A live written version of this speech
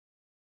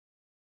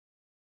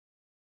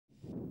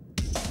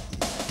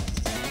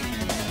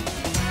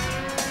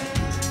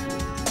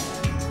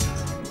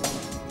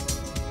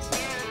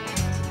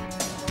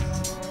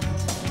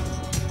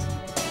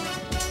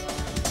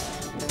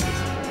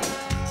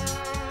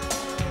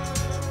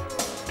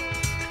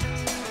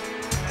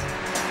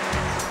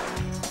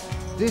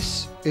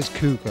This is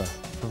Cougar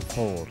from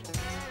Ford,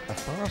 a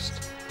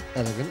fast,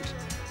 elegant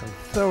and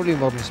thoroughly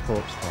modern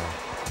sports car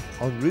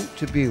en route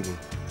to Bewley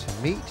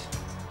to meet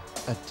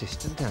a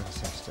distant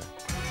ancestor.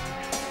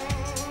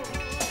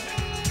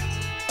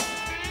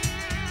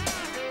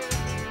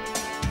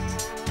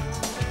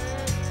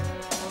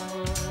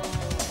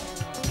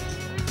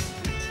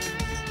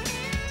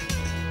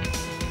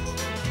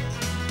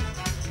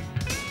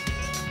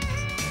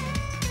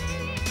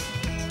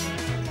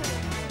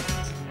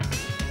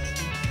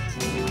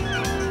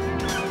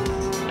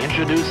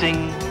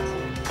 Introducing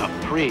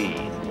Capri,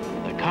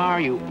 the car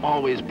you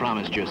always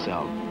promised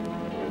yourself.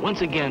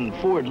 Once again,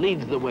 Ford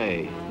leads the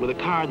way with a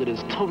car that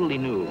is totally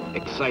new,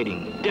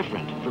 exciting,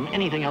 different from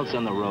anything else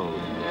on the road.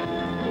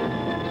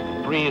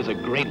 Capri is a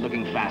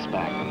great-looking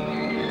fastback.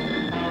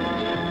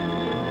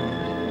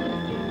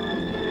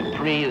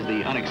 Capri is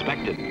the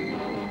unexpected.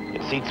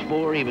 It seats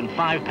 4, even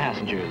 5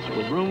 passengers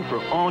with room for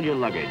all your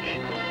luggage.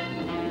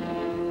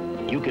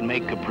 You can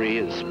make Capri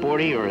as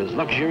sporty or as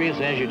luxurious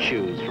as you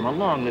choose from a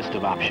long list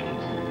of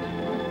options.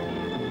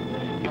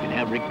 You can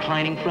have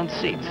reclining front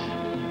seats,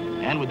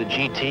 and with the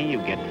GT you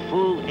get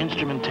full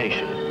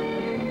instrumentation.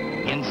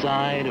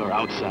 Inside or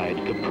outside,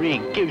 Capri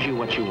gives you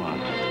what you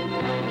want.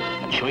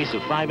 A choice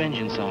of 5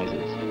 engine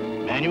sizes,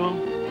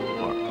 manual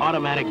or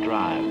automatic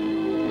drive.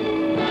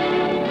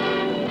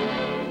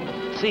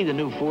 See the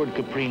new Ford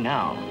Capri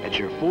now at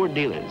your Ford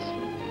dealers.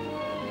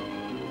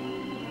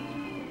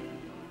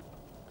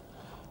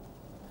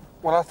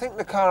 Well, I think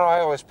the car I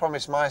always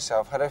promised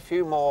myself had a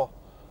few more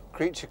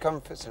creature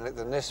comforts in it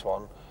than this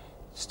one.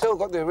 Still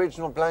got the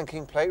original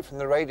blanking plate from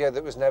the radio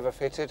that was never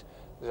fitted.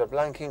 There's a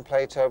blanking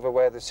plate over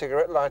where the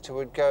cigarette lighter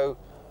would go.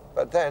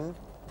 But then,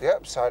 the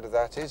upside of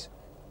that is,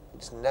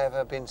 it's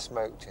never been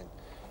smoked in.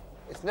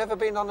 It's never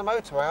been on the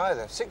motorway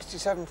either.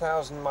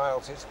 67,000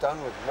 miles it's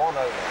done with one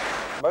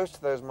owner. Most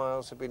of those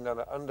miles have been done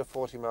at under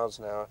 40 miles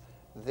an hour.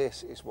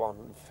 This is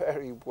one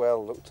very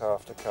well looked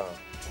after car.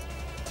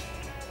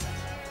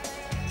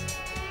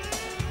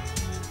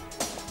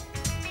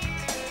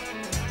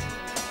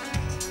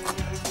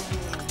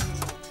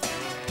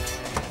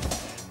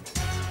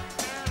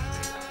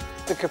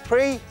 The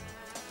Capri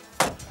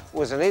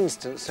was an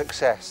instant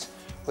success,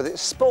 with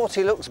its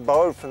sporty looks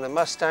borrowed from the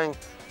Mustang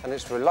and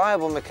its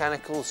reliable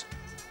mechanicals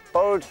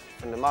borrowed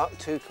from the Mark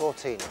II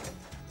Cortina.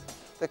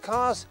 The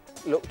cars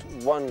looked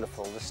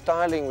wonderful, the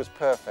styling was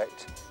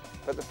perfect,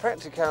 but the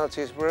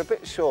practicalities were a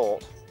bit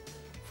short.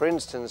 For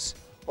instance,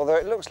 although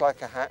it looks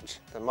like a hatch,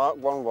 the Mark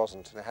I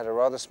wasn't, and it had a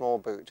rather small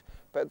boot.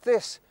 But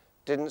this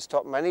didn't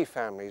stop many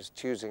families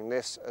choosing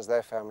this as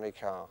their family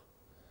car.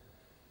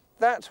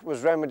 That was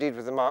remedied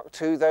with the Mark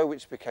II though,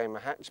 which became a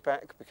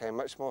hatchback, became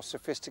much more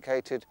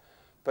sophisticated,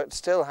 but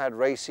still had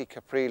racy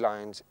Capri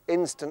lines,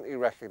 instantly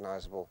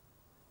recognisable.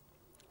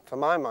 For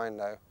my mind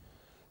though,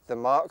 the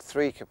Mark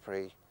III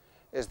Capri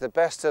is the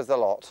best of the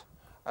lot,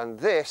 and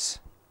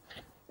this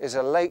is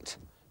a late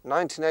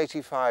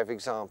 1985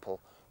 example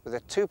with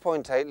a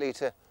 2.8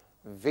 litre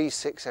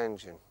V6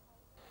 engine.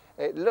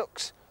 It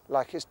looks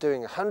like it's doing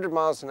 100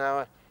 miles an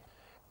hour,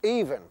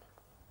 even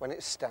when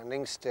it's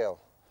standing still.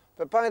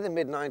 But by the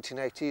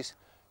mid-1980s,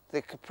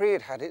 the Capri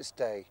had had its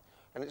day,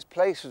 and its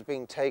place was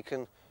being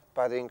taken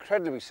by the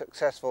incredibly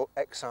successful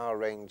XR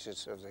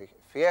ranges of the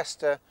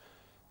Fiesta,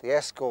 the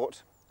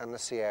Escort and the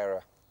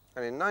Sierra.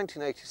 And in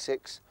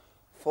 1986,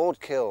 Ford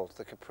killed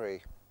the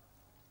Capri.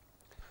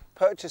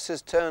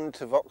 Purchasers turned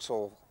to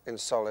Vauxhall in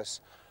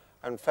solace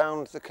and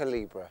found the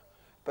Calibra,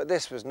 but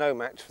this was no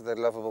match for the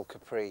lovable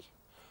Capri.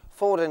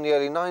 Ford in the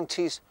early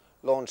 90s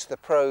launched the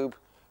Probe,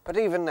 but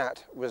even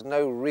that was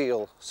no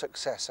real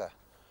successor.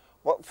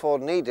 What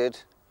Ford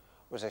needed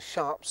was a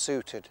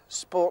sharp-suited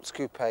sports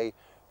coupe,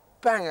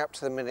 bang up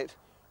to the minute,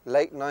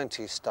 late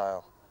 90s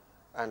style.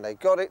 And they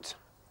got it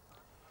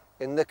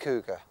in the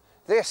Cougar.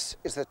 This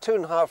is the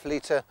 2.5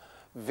 litre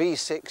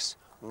V6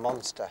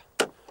 monster.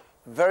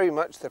 Very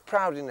much the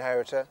proud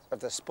inheritor of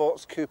the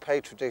sports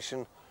coupe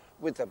tradition,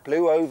 with the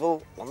blue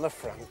oval on the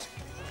front.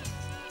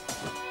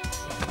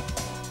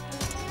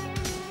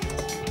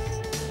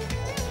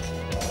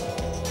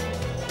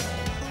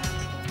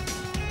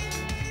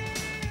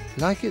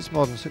 Like its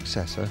modern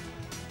successor,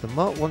 the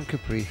Mark I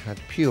Capri had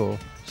pure,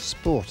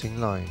 sporting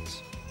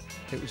lines.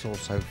 It was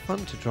also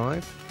fun to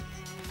drive,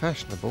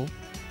 fashionable,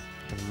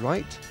 and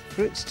right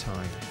for its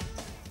time.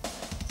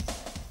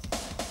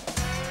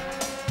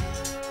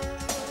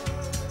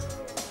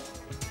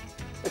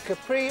 The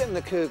Capri and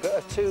the Cougar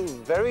are two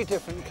very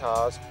different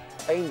cars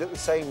aimed at the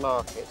same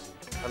market,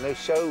 and they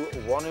show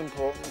one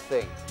important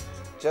thing,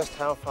 just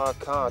how far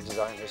car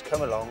design has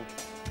come along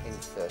in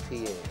 30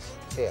 years.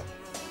 Here.